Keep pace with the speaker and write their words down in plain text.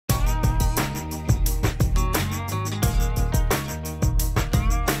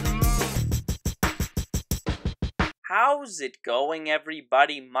How's it going,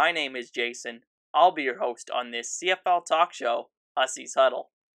 everybody? My name is Jason. I'll be your host on this CFL talk show, Hussey's Huddle.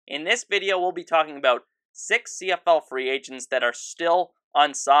 In this video, we'll be talking about 6 CFL free agents that are still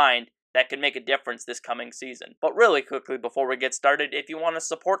unsigned that can make a difference this coming season. But really quickly, before we get started, if you want to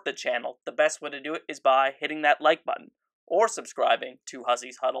support the channel, the best way to do it is by hitting that like button or subscribing to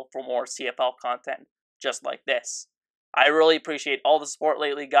Hussey's Huddle for more CFL content just like this. I really appreciate all the support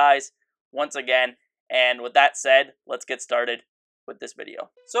lately, guys, once again. And with that said, let's get started with this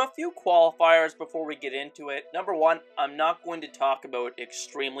video. So a few qualifiers before we get into it. Number one, I'm not going to talk about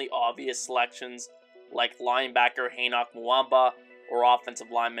extremely obvious selections like linebacker Hanoch Muamba or offensive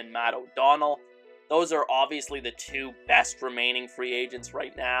lineman Matt O'Donnell. Those are obviously the two best remaining free agents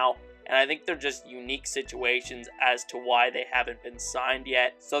right now, and I think they're just unique situations as to why they haven't been signed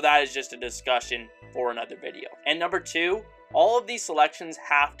yet. So that is just a discussion for another video. And number two, all of these selections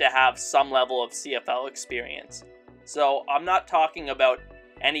have to have some level of CFL experience. So I'm not talking about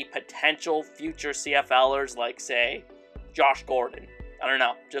any potential future CFLers like, say, Josh Gordon. I don't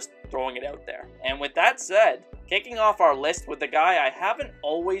know, just throwing it out there. And with that said, kicking off our list with a guy I haven't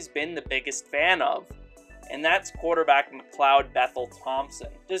always been the biggest fan of, and that's quarterback McLeod Bethel Thompson.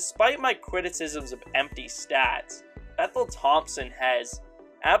 Despite my criticisms of empty stats, Bethel Thompson has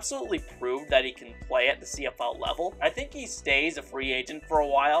absolutely proved that he can play at the CFL level. I think he stays a free agent for a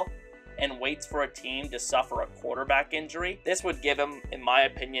while and waits for a team to suffer a quarterback injury. This would give him, in my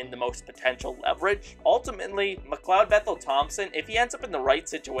opinion, the most potential leverage. Ultimately, McLeod Bethel Thompson, if he ends up in the right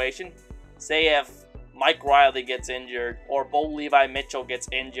situation, say if Mike Riley gets injured or Bo Levi Mitchell gets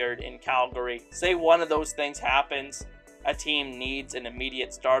injured in Calgary, say one of those things happens, a team needs an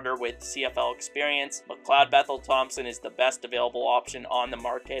immediate starter with CFL experience, McLeod Bethel Thompson is the best available option on the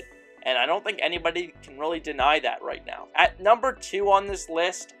market, and I don't think anybody can really deny that right now. At number 2 on this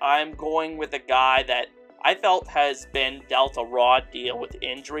list, I'm going with a guy that I felt has been dealt a raw deal with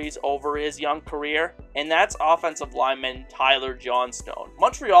injuries over his young career, and that's offensive lineman Tyler Johnstone.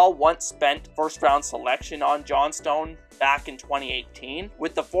 Montreal once spent first-round selection on Johnstone back in 2018,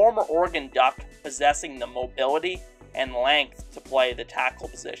 with the former Oregon Duck possessing the mobility and length to play the tackle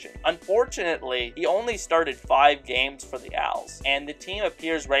position. Unfortunately, he only started 5 games for the Owls, and the team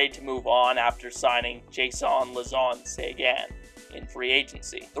appears ready to move on after signing Jason Lauzon-Seguin in free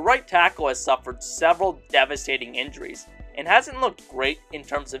agency. The right tackle has suffered several devastating injuries and hasn't looked great in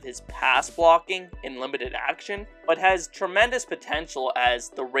terms of his pass blocking in limited action, but has tremendous potential as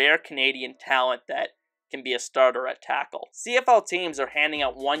the rare Canadian talent that can be a starter at tackle. CFL teams are handing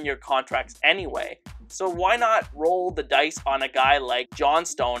out 1-year contracts anyway, so why not roll the dice on a guy like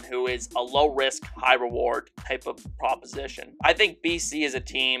Johnstone, who is a low-risk, high-reward type of proposition? I think BC is a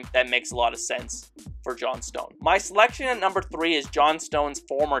team that makes a lot of sense for Johnstone. My selection at number 3 is Johnstone's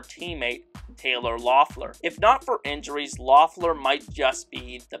former teammate, Taylor Loeffler. If not for injuries, Loeffler might just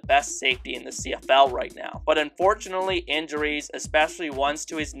be the best safety in the CFL right now. But unfortunately, injuries, especially ones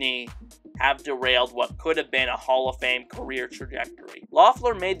to his knee, have derailed what could have been a Hall of Fame career trajectory.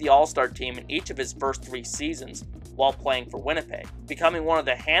 Loeffler made the All-Star team in each of his first 3 seasons while playing for Winnipeg, becoming one of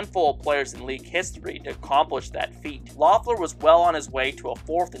the handful of players in league history to accomplish that feat. Loeffler was well on his way to a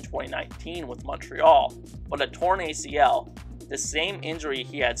 4th in 2019 with Montreal, but a torn ACL, the same injury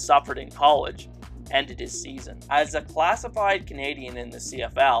he had suffered in college, ended his season. As a classified Canadian in the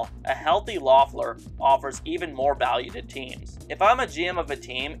CFL, a healthy Loeffler offers even more value to teams. If I'm a GM of a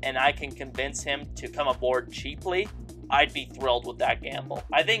team and I can convince him to come aboard cheaply, I'd be thrilled with that gamble.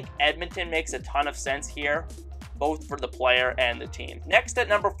 I think Edmonton makes a ton of sense here, both for the player and the team. Next at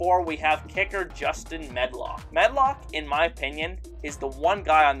number 4, we have kicker Justin Medlock. Medlock, in my opinion, is the one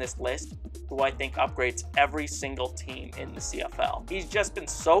guy on this list who I think upgrades every single team in the CFL. He's just been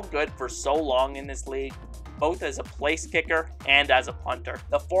so good for so long in this league, both as a place kicker and as a punter.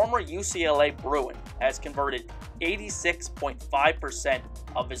 The former UCLA Bruin has converted 86.5%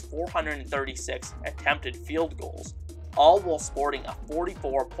 of his 436 attempted field goals, all while sporting a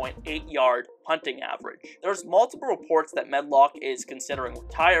 44.8-yard punting average. There's multiple reports that Medlock is considering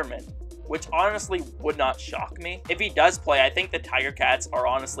retirement, which honestly would not shock me. If he does play, I think the Tiger Cats are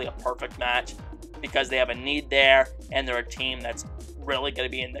honestly a perfect match because they have a need there and they're a team that's really going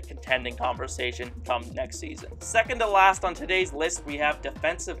to be in the contending conversation come next season. Second to last on today's list, we have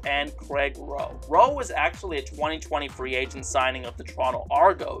defensive end Craig Rowe. Rowe was actually a 2020 free agent signing of the Toronto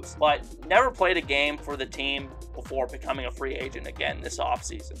Argos, but never played a game for the team before becoming a free agent again this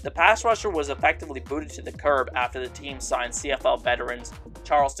offseason. The pass rusher was effectively booted to the curb after the team signed CFL veterans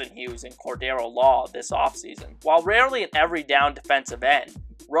Charleston Hughes and Cordero Law this offseason. While rarely an every down defensive end,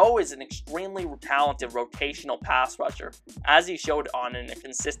 Rowe is an extremely talented rotational pass rusher, as he showed on a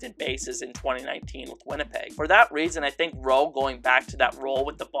consistent basis in 2019 with Winnipeg. For that reason, I think Rowe going back to that role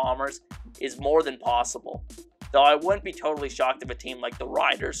with the Bombers is more than possible, though I wouldn't be totally shocked if a team like the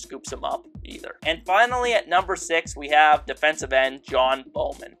Riders scoops him up either. And finally, at number 6, we have defensive end John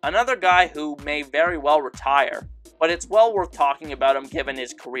Bowman, another guy who may very well retire, but it's well worth talking about him given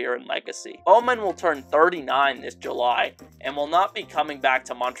his career and legacy. Bowman will turn 39 this July and will not be coming back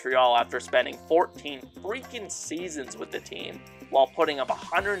to Montreal after spending 14 freaking seasons with the team while putting up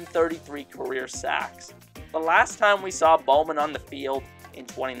 133 career sacks. The last time we saw Bowman on the field in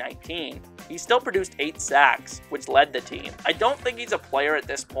 2019, he still produced 8 sacks, which led the team. I don't think he's a player at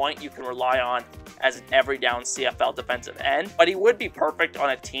this point you can rely on as an every down CFL defensive end, but he would be perfect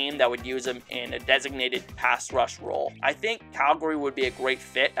on a team that would use him in a designated pass rush role. I think Calgary would be a great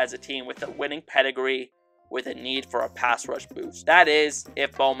fit as a team with a winning pedigree with a need for a pass rush boost. That is,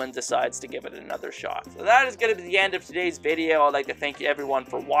 if Bowman decides to give it another shot. So that is going to be the end of today's video. I'd like to thank everyone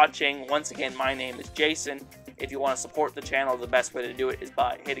for watching. Once again, my name is Jason. If you want to support the channel, the best way to do it is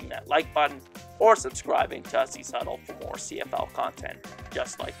by hitting that like button or subscribing to Hussey's Huddle for more CFL content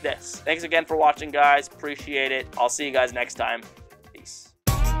just like this. Thanks again for watching, guys. Appreciate it. I'll see you guys next time.